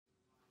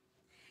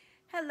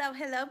Hello,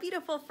 hello,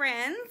 beautiful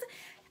friends.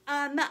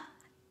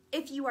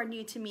 If you are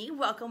new to me,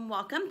 welcome,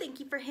 welcome. Thank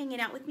you for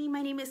hanging out with me.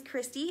 My name is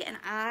Kristi, and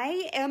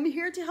I am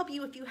here to help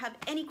you. If you have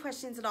any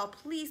questions at all,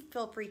 please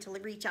feel free to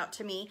reach out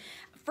to me.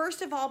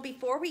 First of all,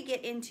 before we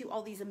get into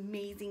all these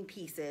amazing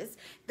pieces,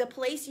 the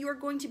place you are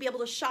going to be able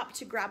to shop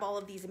to grab all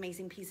of these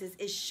amazing pieces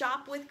is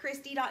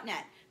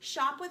shopwithkristi.net.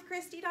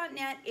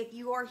 Shopwithkristi.net. If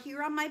you are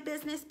here on my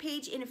business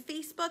page in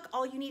Facebook,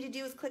 all you need to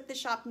do is click the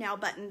Shop Now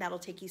button. That'll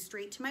take you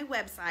straight to my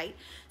website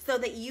so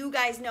that you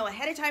guys know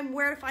ahead of time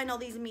where to find all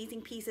these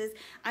amazing pieces.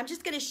 I'm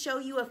just going to show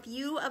you a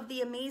few of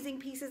the amazing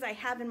pieces I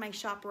have in my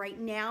shop right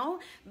now,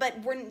 but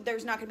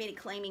there's not going to be any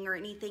claiming or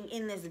anything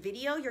in this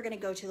video. You're going to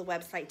go to the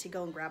website to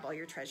go and grab all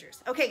your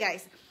treasures. Okay,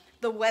 guys.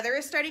 The weather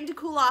is starting to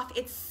cool off.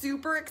 It's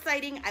super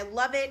exciting. I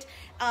love it.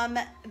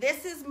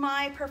 This is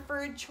my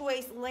preferred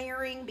choice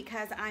layering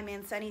because I'm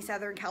in sunny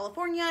Southern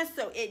California,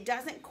 so it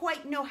doesn't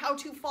quite know how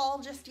to fall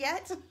just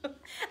yet.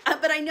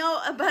 But I know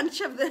a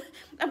bunch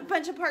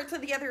of parts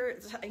of the other,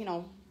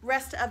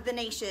 rest of the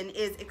nation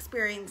is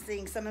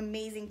experiencing some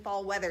amazing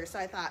fall weather. So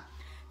I thought,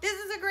 this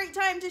is a great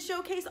time to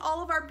showcase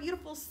all of our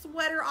beautiful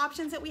sweater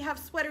options that we have: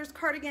 sweaters,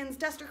 cardigans,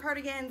 duster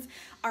cardigans,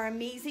 our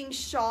amazing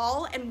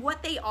shawl, and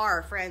what they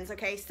are, friends.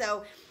 Okay,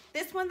 so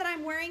this one that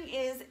I'm wearing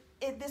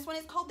this one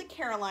is called the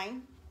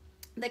Caroline.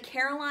 The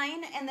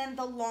Caroline, and then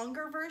the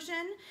longer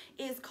version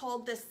is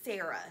called the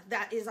Sarah.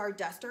 That is our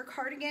duster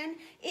cardigan.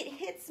 It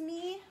hits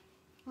me,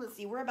 let's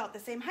see, we're about the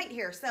same height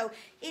here. So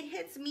it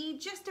hits me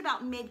just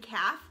about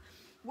mid-calf,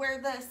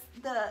 where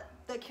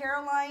the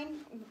Caroline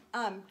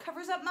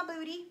covers up my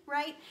booty,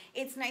 right?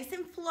 It's nice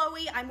and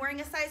flowy. I'm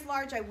wearing a size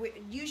large. I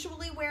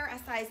usually wear a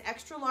size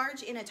extra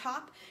large in a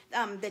top.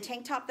 The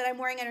tank top that I'm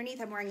wearing underneath,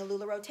 I'm wearing a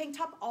LuLaRoe tank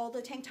top. All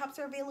the tank tops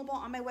are available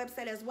on my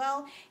website as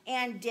well.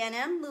 And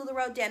denim,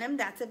 LuLaRoe denim,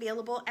 that's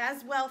available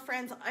as well,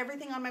 friends.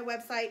 Everything on my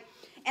website.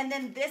 And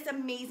then this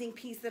amazing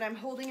piece that I'm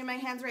holding in my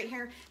hands right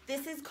here,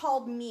 this is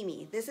called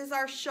Mimi. This is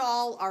our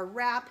shawl, our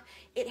wrap.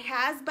 It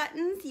has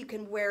buttons. You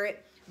can wear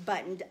it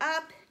buttoned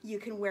up, you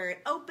can wear it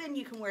open,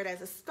 you can wear it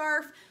as a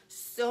scarf.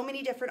 So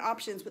many different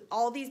options with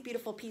all these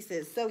beautiful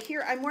pieces. So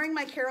here I'm wearing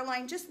my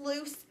Caroline just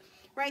loose,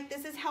 right?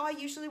 This is how I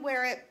usually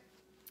wear it.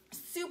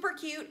 Super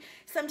cute.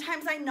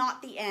 Sometimes I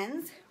knot the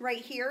ends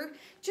right here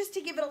just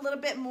to give it a little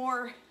bit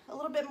more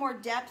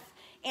depth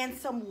and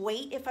some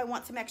weight. If I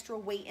want some extra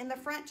weight in the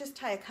front, just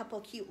tie a couple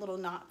cute little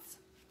knots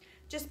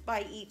just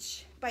by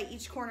each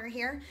corner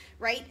here,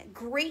 right?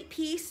 Great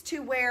piece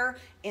to wear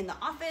in the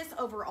office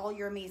over all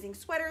your amazing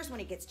sweaters. When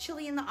it gets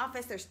chilly in the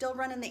office, they're still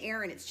running the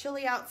air and it's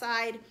chilly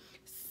outside.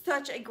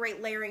 Such a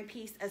great layering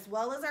piece, as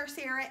well as our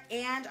Sarah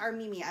and our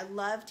Mimi. I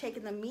love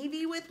taking the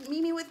Mimi with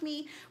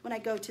me when I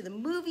go to the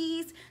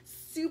movies.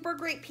 Super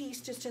great piece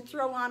just to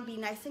throw on, be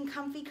nice and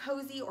comfy,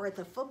 cozy, or at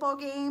the football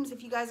games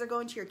if you guys are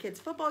going to your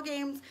kids' football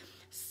games.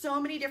 So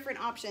many different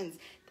options.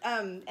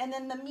 And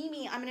then the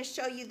Mimi, I'm going to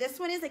show you. This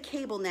one is a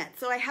cable knit.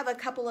 So I have a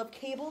couple of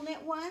cable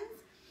knit ones.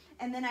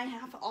 And then I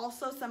have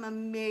also some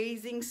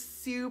amazing,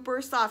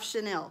 super soft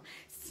chenille.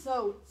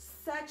 So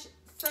such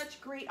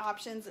great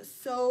options.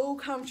 So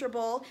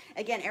comfortable.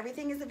 Again,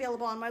 everything is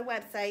available on my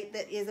website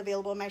that is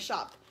available in my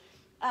shop.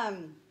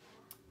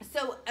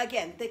 So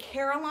again, the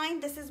Caroline,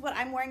 this is what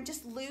I'm wearing,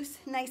 just loose,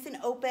 nice and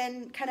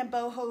open, kind of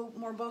boho,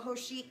 more boho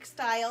chic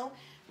style,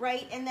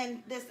 right? And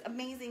then this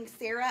amazing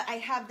Sarah, I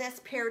have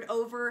this paired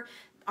over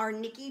our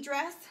Nikki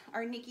dress.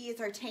 Our Nikki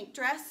is our tank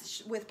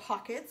dress with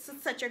pockets.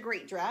 It's such a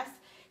great dress.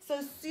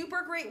 So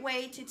super great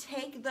way to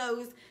take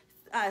those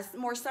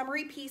more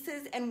summery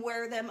pieces and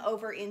wear them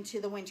over into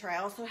the winter. I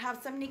also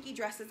have some Nikki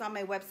dresses on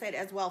my website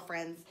as well,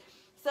 friends.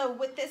 So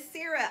with this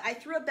Sarah, I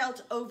threw a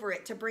belt over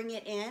it to bring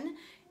it in.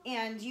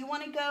 And you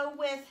want to go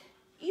with,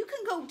 you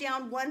can go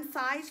down one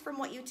size from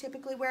what you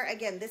typically wear.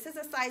 Again, this is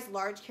a size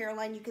large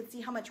Caroline. You can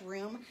see how much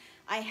room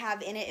I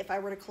have in it if I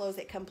were to close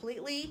it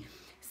completely.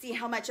 See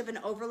how much of an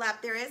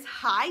overlap there is.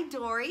 Hi,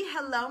 Dory.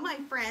 Hello, my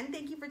friend.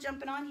 Thank you for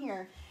jumping on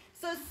here.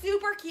 So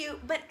super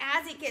cute, but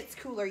as it gets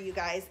cooler, you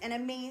guys, and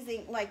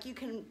amazing, like you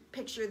can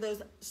picture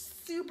those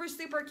super,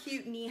 super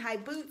cute knee-high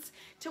boots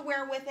to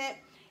wear with it.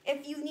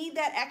 If you need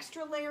that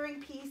extra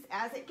layering piece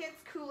as it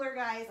gets cooler,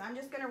 guys, I'm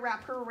just going to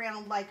wrap her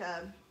around like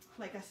a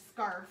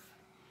scarf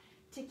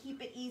to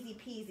keep it easy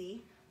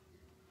peasy,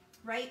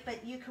 right?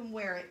 But you can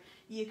wear it.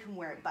 You can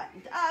wear it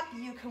buttoned up.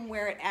 You can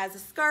wear it as a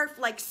scarf,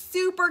 like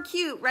super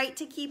cute, right?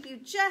 To keep you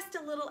just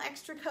a little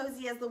extra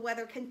cozy as the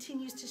weather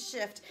continues to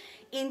shift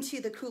into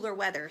the cooler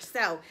weather.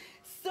 So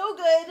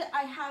good.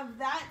 I have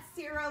that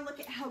Sarah. Look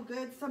at how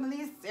good some of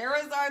these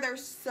Sarahs are. They're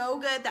so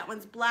good. That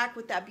one's black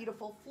with that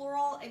beautiful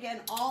floral.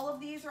 Again, all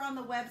of these are on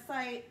the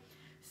website.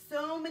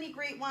 So many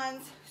great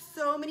ones.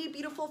 So many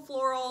beautiful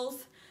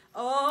florals.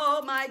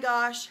 Oh my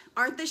gosh.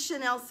 Aren't the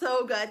chenille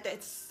so good?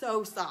 It's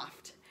so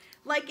soft.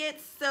 Like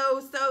it's so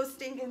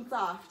stinking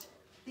soft.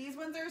 These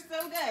ones are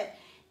so good.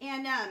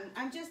 And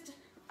I'm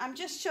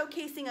just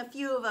showcasing a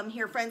few of them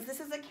here, friends. This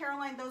is a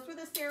Caroline. Those were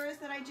the Sarahs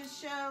that I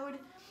just showed.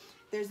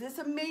 There's this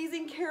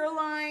amazing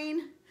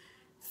Caroline.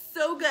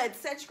 So good.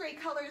 Such great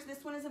colors.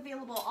 This one is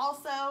available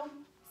also.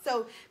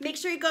 So make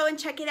sure you go and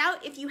check it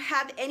out. If you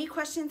have any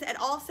questions at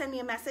all, send me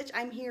a message.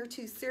 I'm here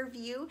to serve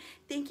you.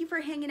 Thank you for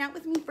hanging out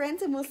with me,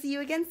 friends, and we'll see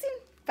you again soon.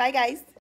 Bye, guys.